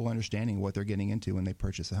have a full understanding of what they're getting into when they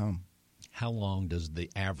purchase a home. How long does the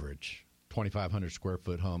average 2,500 square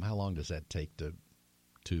foot home, how long does that take to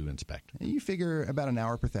inspect? You figure about an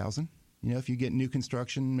hour per 1,000. If you get new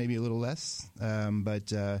construction, maybe a little less,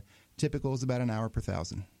 but typical is about an hour per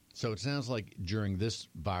 1,000. So it sounds like during this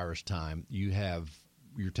virus time,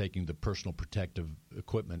 you're taking the personal protective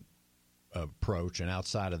equipment approach, and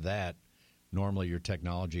outside of that, normally your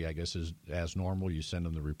technology, I guess, is as normal. You send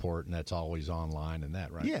them the report, and that's always online and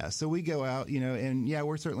that, right? Yeah, so we go out, and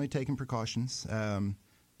we're certainly taking precautions.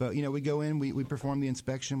 But, we go in, we perform the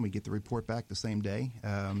inspection, we get the report back the same day.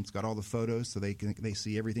 It's got all the photos so they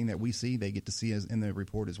see everything that we see. They get to see in the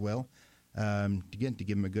report as well, to give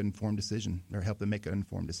them a good informed decision or help them make an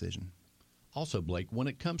informed decision. Also, Blake, when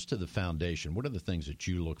it comes to the foundation, what are the things that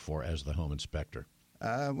you look for as the home inspector?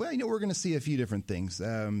 We're going to see a few different things.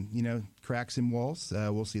 Cracks in walls,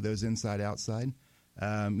 we'll see those inside, outside.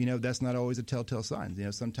 That's not always a telltale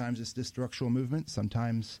sign. Sometimes it's just structural movement.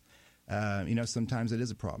 Sometimes it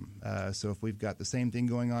is a problem. So if we've got the same thing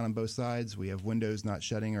going on both sides, we have windows not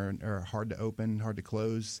shutting or hard to open, hard to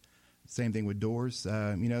close. Same thing with doors.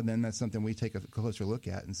 Then that's something we take a closer look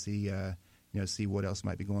at and see what else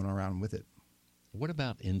might be going around with it. What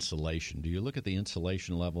about insulation? Do you look at the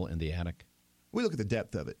insulation level in the attic? We look at the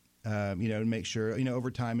depth of it. To make sure,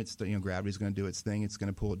 over time, it's gravity's going to do its thing. It's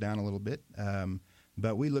going to pull it down a little bit.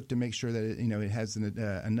 But we look to make sure that it has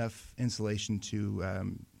enough insulation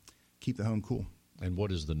to keep the home cool. And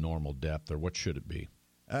what is the normal depth, or what should it be?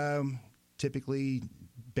 Typically,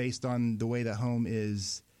 based on the way the home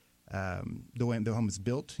is, the way the home is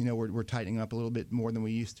built, we're tightening up a little bit more than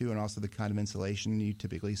we used to, and also the kind of insulation you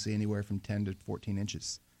typically see anywhere from 10 to 14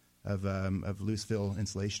 inches of loose fill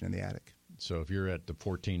insulation in the attic. So if you're at the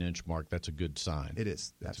 14-inch mark, that's a good sign. It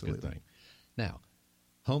is. That's absolutely. a good thing. Now,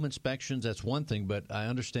 home inspections, that's one thing, but I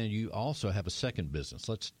understand you also have a second business.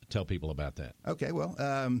 Let's tell people about that. Okay, well,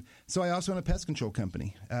 so I also own a pest control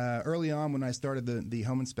company. Early on when I started the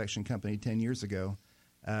home inspection company 10 years ago,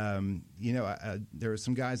 there are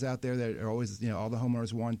some guys out there that are always, all the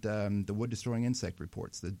homeowners want the wood-destroying insect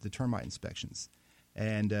reports, the termite inspections.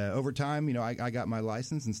 And over time, I got my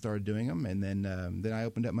license and started doing them, and then I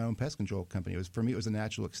opened up my own pest control company. For me, it was a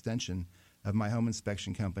natural extension of my home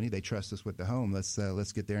inspection company. They trust us with the home.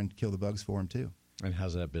 Let's get there and kill the bugs for them too. And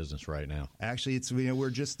how's that business right now? Actually, it's we're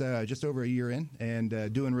just over a year in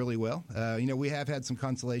and doing really well. We have had some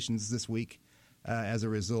consolations this week as a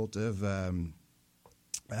result of the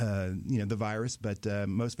virus, but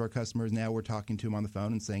most of our customers now, we're talking to them on the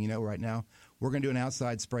phone and saying, right now we're going to do an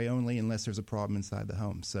outside spray only unless there's a problem inside the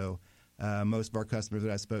home. So most of our customers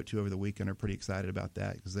that I spoke to over the weekend are pretty excited about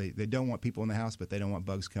that because they don't want people in the house, but they don't want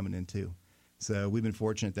bugs coming in too. So we've been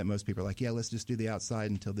fortunate that most people are like, let's just do the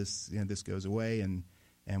outside until this goes away, and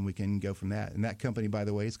we can go from that. And that company, by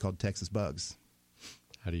the way, is called Texas Bugs.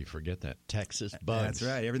 How do you forget that? Texas Bugs. That's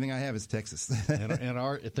right. Everything I have is Texas. and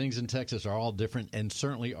our things in Texas are all different, and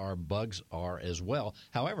certainly our bugs are as well.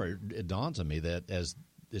 However, it dawns on me that as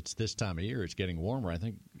it's this time of year, it's getting warmer. I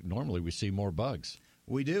think normally we see more bugs.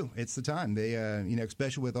 We do. It's the time. They,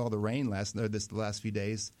 especially with all the rain the last few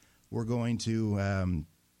days, we're going to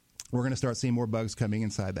start seeing more bugs coming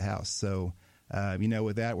inside the house. So,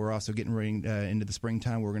 with that, we're also getting ready into the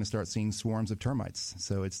springtime. We're going to start seeing swarms of termites.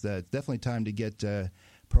 So it's definitely time to get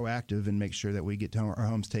proactive and make sure that we get our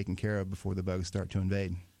homes taken care of before the bugs start to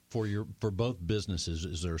invade. For both businesses,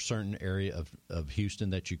 is there a certain area of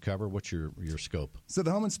Houston that you cover? What's your scope? So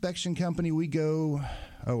the home inspection company, we go,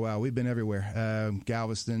 we've been everywhere.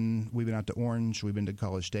 Galveston, we've been out to Orange, we've been to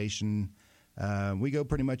College Station. We go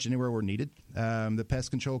pretty much anywhere we're needed. The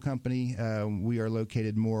pest control company, we are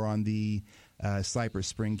located more on the Cypress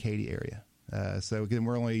Spring Katy area. So again,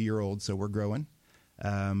 we're only a year old, so we're growing.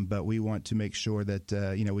 But we want to make sure that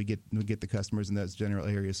we get the customers in those general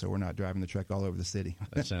areas, so we're not driving the truck all over the city.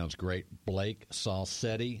 That sounds great. Blake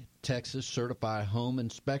Salcetti, Texas Certified Home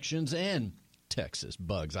Inspections and Texas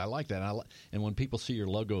Bugs. I like that. And when people see your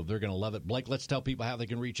logo, they're going to love it. Blake, let's tell people how they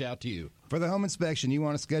can reach out to you. For the home inspection, you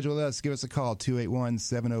want to schedule us, give us a call,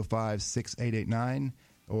 281-705-6889.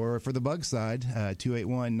 Or for the bug side,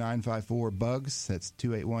 281-954-BUGS. That's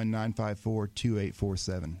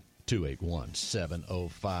 281-954-2847.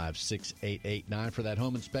 281-705-6889 for that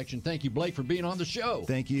home inspection. Thank you, Blake, for being on the show.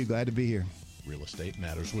 Thank you. Glad to be here. Real Estate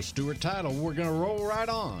Matters with Stuart Title. We're going to roll right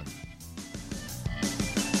on.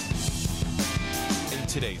 In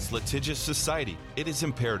today's litigious society, it is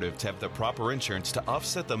imperative to have the proper insurance to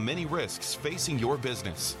offset the many risks facing your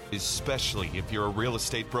business, especially if you're a real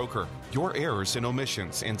estate broker. Your errors and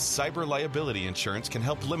omissions and cyber liability insurance can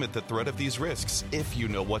help limit the threat of these risks if you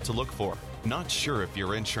know what to look for. Not sure if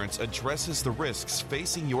your insurance addresses the risks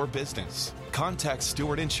facing your business? Contact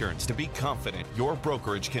Stewart Insurance to be confident your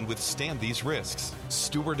brokerage can withstand these risks.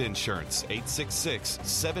 Stewart Insurance,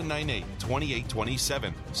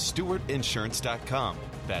 866-798-2827. StewartInsurance.com.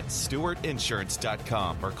 That's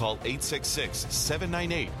StewartInsurance.com or call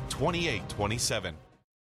 866-798-2827.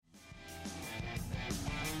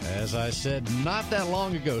 As I said not that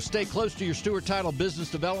long ago, stay close to your Stewart Title Business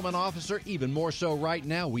Development Officer. Even more so right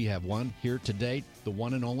now, we have one here today, the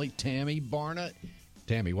one and only Tammy Barna.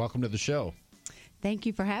 Tammy, welcome to the show. Thank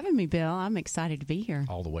you for having me, Bill. I'm excited to be here.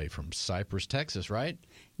 All the way from Cypress, Texas, right?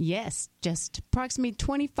 Yes, just approximately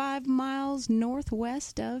 25 miles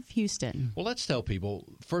northwest of Houston. Well, let's tell people,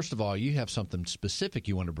 first of all, you have something specific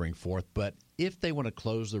you want to bring forth, but if they want to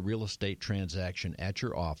close the real estate transaction at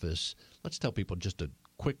your office, let's tell people just a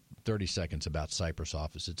quick 30 seconds about Cypress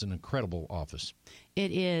office. It's an incredible office.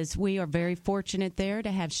 It is. We are very fortunate there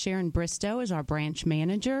to have Sharon Bristow as our branch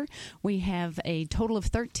manager. We have a total of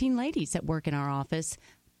 13 ladies that work in our office,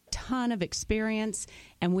 ton of experience,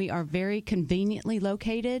 and we are very conveniently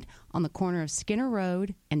located on the corner of Skinner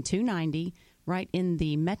Road and 290, right in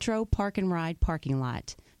the Metro Park and Ride parking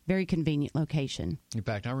lot. Very convenient location. In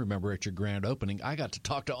fact, I remember at your grand opening, I got to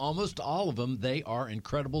talk to almost all of them. They are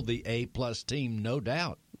incredible. The A-plus team, no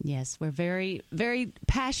doubt. Yes, we're very, very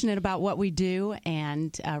passionate about what we do,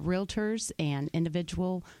 and realtors and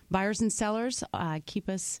individual buyers and sellers keep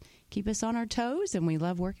us on our toes, and we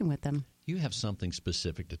love working with them. You have something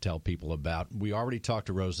specific to tell people about. We already talked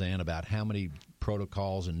to Roseanne about how many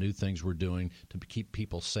protocols and new things we're doing to keep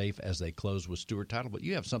people safe as they close with Stewart Title, but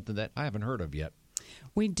you have something that I haven't heard of yet.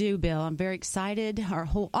 We do, Bill. I'm very excited. Our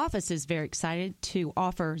whole office is very excited to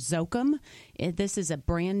offer Zocum. This is a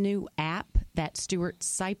brand new app that Stewart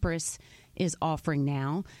Cypress is offering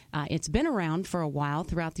now. It's been around for a while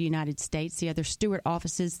throughout the United States. The other Stewart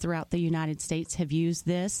offices throughout the United States have used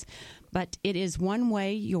this, but it is one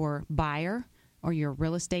way your buyer or your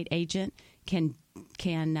real estate agent can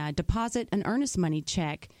deposit an earnest money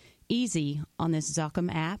check easy on this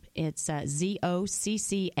Zoccam app. It's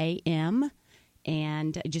ZOCCAM,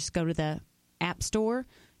 and just go to the App Store,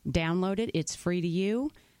 download it. It's free to you.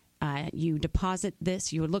 You deposit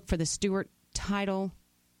this. You would look for the Stewart Title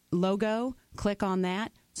logo, click on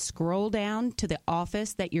that, scroll down to the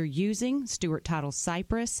office that you're using, Stewart Title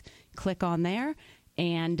Cypress, click on there,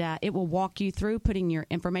 and it will walk you through putting your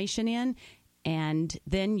information in, and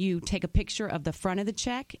then you take a picture of the front of the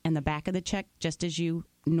check and the back of the check just as you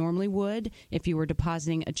normally would if you were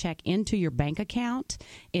depositing a check into your bank account.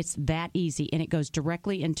 It's that easy, and it goes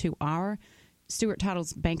directly into our Stewart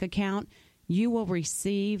Title's bank account. You will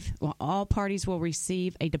receive, well, all parties will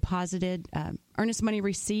receive a deposited earnest money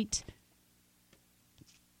receipt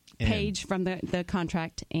page from the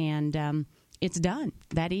contract, and it's done.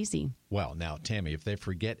 That easy. Well, now, Tammy, if they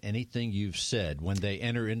forget anything you've said when they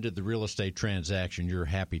enter into the real estate transaction, you're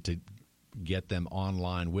happy to get them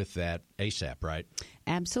online with that ASAP, right?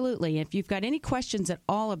 Absolutely. If you've got any questions at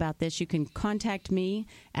all about this, you can contact me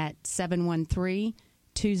at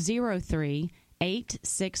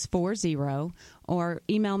 713-203-8640 or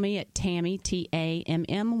email me at Tammy,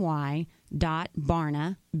 TAMMY,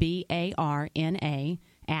 .Barna, BARNA,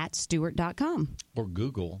 at Stewart.com. Or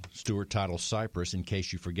Google Stewart Title Cypress in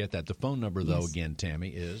case you forget that. The phone number, though, again, Tammy,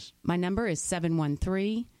 is? My number is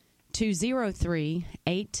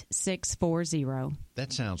 713-203-8640.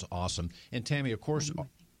 That sounds awesome. And, Tammy, of course,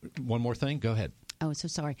 one more thing. Go ahead. Oh, so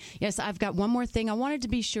sorry. Yes, I've got one more thing. I wanted to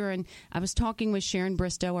be sure, and I was talking with Sharon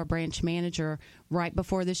Bristow, our branch manager, right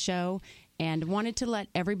before the show, and wanted to let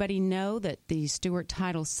everybody know that the Stewart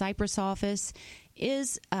Title Cypress office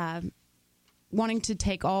is wanting to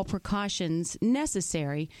take all precautions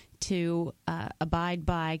necessary to abide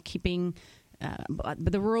by keeping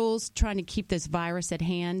the rules, trying to keep this virus at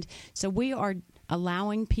hand. So we are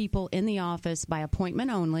allowing people in the office by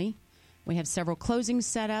appointment only. We have several closings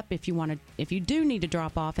set up. If you do need to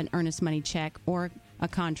drop off an earnest money check or a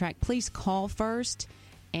contract, please call first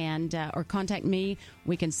and or contact me.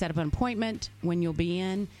 We can set up an appointment when you'll be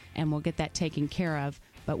in, and we'll get that taken care of.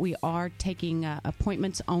 But we are taking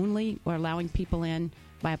appointments only. We're allowing people in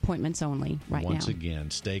by appointments only right now. Once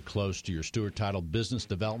again, stay close to your Stewart Title Business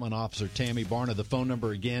Development Officer, Tammy Barna. The phone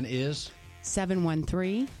number again is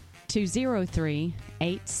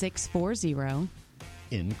 713-203-8640.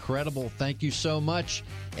 Incredible. Thank you so much.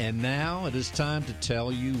 And now it is time to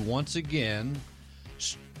tell you once again,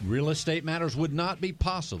 Real Estate Matters would not be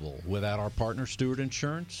possible without our partner, Stewart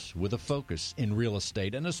Insurance. With a focus in real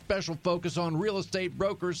estate and a special focus on real estate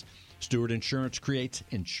brokers, Stewart Insurance creates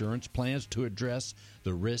insurance plans to address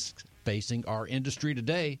the risks facing our industry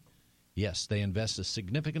today. Yes, they invest a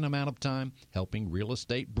significant amount of time helping real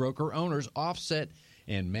estate broker owners offset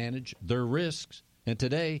and manage their risks. And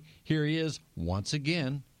today, here he is once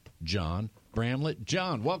again, John Bramlett.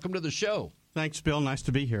 John, welcome to the show. Thanks, Bill. Nice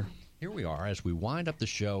to be here. Here we are. As we wind up the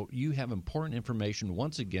show, you have important information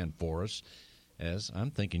once again for us, as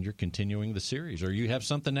I'm thinking you're continuing the series. Or you have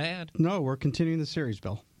something to add? No, we're continuing the series,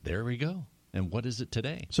 Bill. There we go. And what is it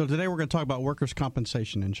today? So today we're going to talk about workers'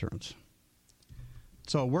 compensation insurance.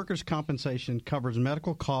 So workers' compensation covers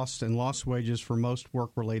medical costs and lost wages for most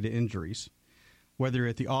work-related injuries, whether you're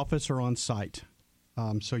at the office or on site.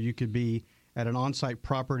 So you could be at an on-site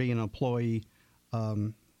property, an employee,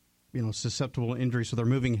 susceptible to injury, so they're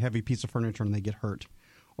moving a heavy piece of furniture and they get hurt,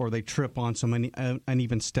 or they trip on some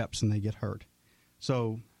uneven steps and they get hurt.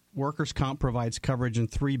 So workers' comp provides coverage in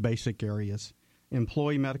three basic areas: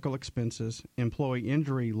 employee medical expenses, employee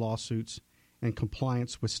injury lawsuits, and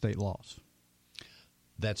compliance with state laws.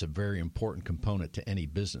 That's a very important component to any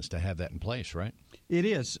business to have that in place, right? It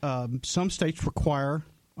is. Some states require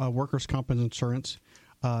workers' comp insurance.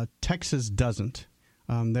 Texas doesn't.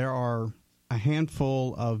 There are a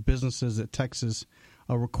handful of businesses that Texas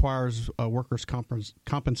requires workers'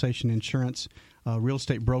 compensation insurance. Real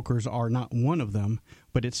estate brokers are not one of them,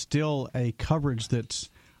 but it's still a coverage that's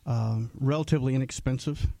relatively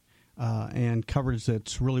inexpensive and coverage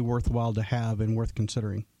that's really worthwhile to have and worth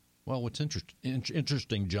considering. Well, what's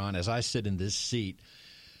interesting, John, as I sit in this seat,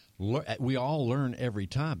 we all learn every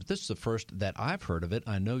time, but this is the first that I've heard of it.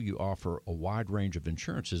 I know you offer a wide range of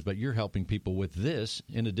insurances, but you're helping people with this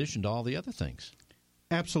in addition to all the other things.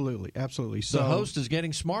 Absolutely, absolutely. So the host is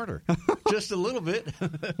getting smarter, just a little bit.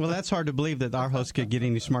 Well, that's hard to believe that our host could get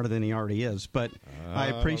any smarter than he already is, but I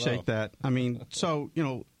appreciate that. I mean, so,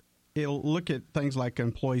 it'll look at things like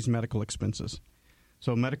employees' medical expenses.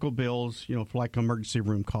 So medical bills, for like emergency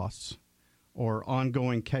room costs or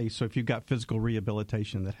ongoing case. So if you've got physical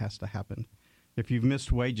rehabilitation that has to happen. If you've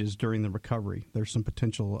missed wages during the recovery, there's some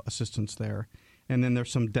potential assistance there. And then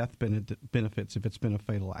there's some death benefits if it's been a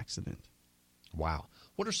fatal accident. Wow.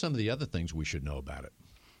 What are some of the other things we should know about it?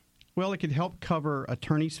 Well, it could help cover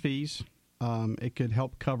attorney's fees. It could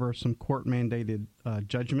help cover some court-mandated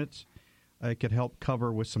judgments. It could help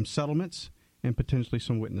cover with some settlements and potentially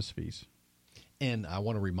some witness fees. And I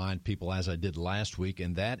want to remind people, as I did last week,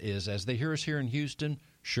 and that is, as they hear us here in Houston,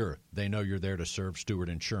 sure, they know you're there to serve Stewart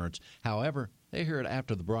Insurance. However, they hear it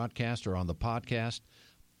after the broadcast or on the podcast.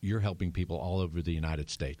 You're helping people all over the United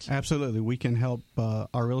States. Absolutely. We can help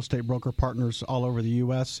our real estate broker partners all over the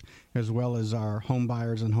U.S., as well as our home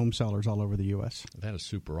buyers and home sellers all over the U.S. That is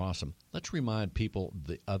super awesome. Let's remind people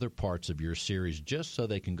the other parts of your series just so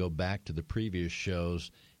they can go back to the previous shows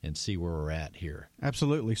and see where we're at here.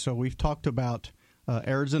 Absolutely. So we've talked about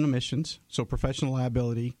errors and omissions, so professional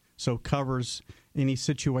liability, so covers any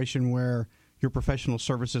situation where your professional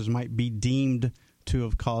services might be deemed to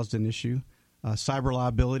have caused an issue. Cyber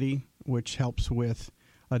liability, which helps with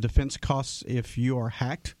defense costs if you are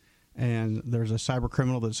hacked and there's a cyber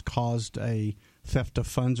criminal that's caused a theft of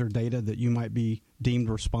funds or data that you might be deemed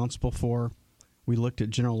responsible for. We looked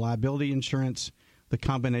at general liability insurance, the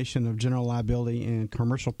combination of general liability and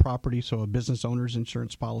commercial property, so a business owner's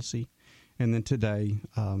insurance policy, and then today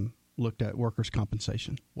looked at workers'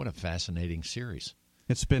 compensation. What a fascinating series.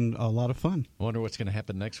 It's been a lot of fun. I wonder what's going to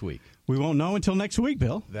happen next week. We won't know until next week,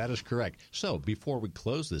 Bill. That is correct. So before we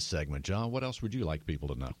close this segment, John, what else would you like people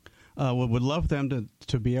to know? We would love them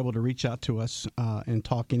to be able to reach out to us and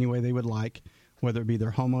talk any way they would like, whether it be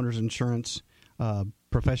their homeowner's insurance,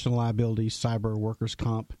 professional liability, cyber, workers'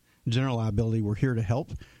 comp, general liability. We're here to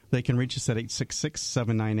help. They can reach us at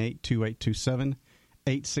 866-798-2827,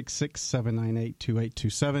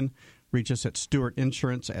 866-798-2827. Reach us at Stewart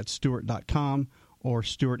Insurance at Stewart.com. or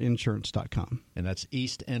StewartInsurance.com. And that's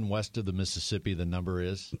east and west of the Mississippi. The number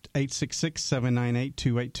is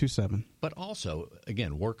 866-798-2827. But also,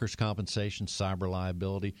 again, workers' compensation, cyber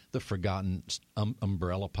liability, the forgotten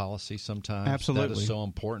umbrella policy sometimes. Absolutely. That is so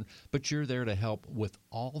important. But you're there to help with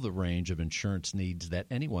all the range of insurance needs that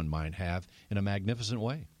anyone might have in a magnificent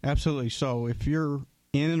way. Absolutely. So if you're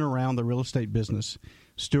in and around the real estate business,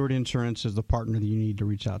 Stewart Insurance is the partner that you need to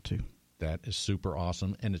reach out to. That is super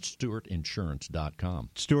awesome, and it's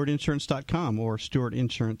StewartInsurance.com. StewartInsurance.com or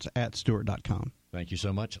StewartInsurance at Stewart.com. Thank you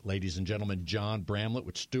so much, ladies and gentlemen. John Bramlett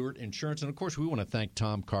with Stewart Insurance. And, of course, we want to thank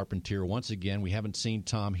Tom Carpentier once again. We haven't seen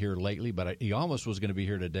Tom here lately, but he almost was going to be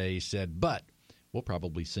here today. He said, but we'll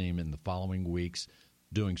probably see him in the following weeks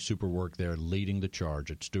doing super work there, leading the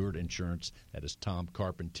charge at Stewart Insurance. That is Tom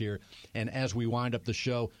Carpentier. And as we wind up the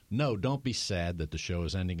show, no, don't be sad that the show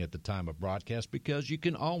is ending at the time of broadcast, because you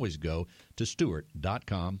can always go to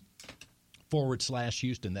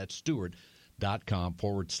Stewart.com/Houston. That's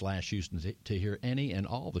Stewart.com/Houston to hear any and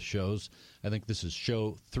all the shows. I think this is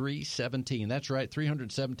show 317. That's right,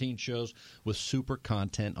 317 shows with super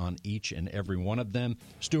content on each and every one of them.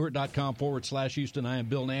 Stewart.com/Houston. I am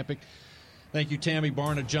Bill Nampick. Thank you, Tammy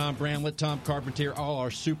Barna, John Bramlett, Tom Carpentier, all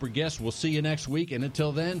our super guests. We'll see you next week. And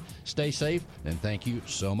until then, stay safe, and thank you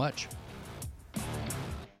so much.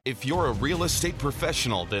 If you're a real estate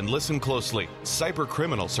professional, then listen closely. Cyber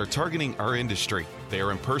criminals are targeting our industry. They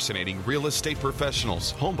are impersonating real estate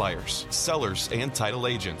professionals, homebuyers, sellers, and title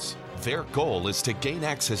agents. Their goal is to gain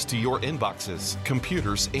access to your inboxes,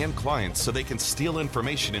 computers, and clients so they can steal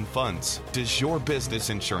information and funds. Does your business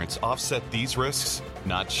insurance offset these risks?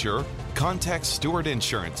 Not sure? Contact Stewart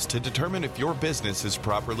Insurance to determine if your business is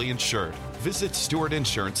properly insured. Visit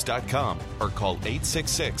StewartInsurance.com or call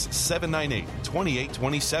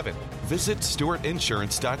 866-798-2827. Visit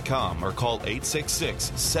StewartInsurance.com or call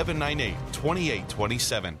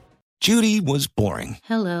 866-798-2827. Judy was boring.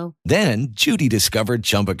 Hello. Then Judy discovered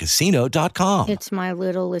ChumbaCasino.com. It's my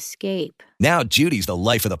little escape. Now Judy's the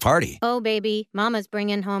life of the party. Oh, baby, mama's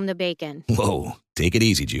bringing home the bacon. Whoa, take it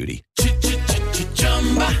easy, Judy.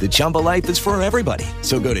 The Chumba life is for everybody.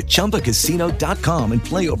 So go to ChumbaCasino.com and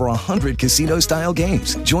play over 100 casino-style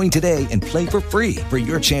games. Join today and play for free for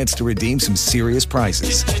your chance to redeem some serious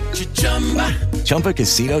prizes.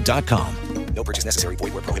 ChumbaCasino.com. No purchase necessary.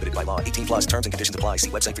 Void where prohibited by law. 18+ terms and conditions apply. See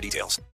website for details.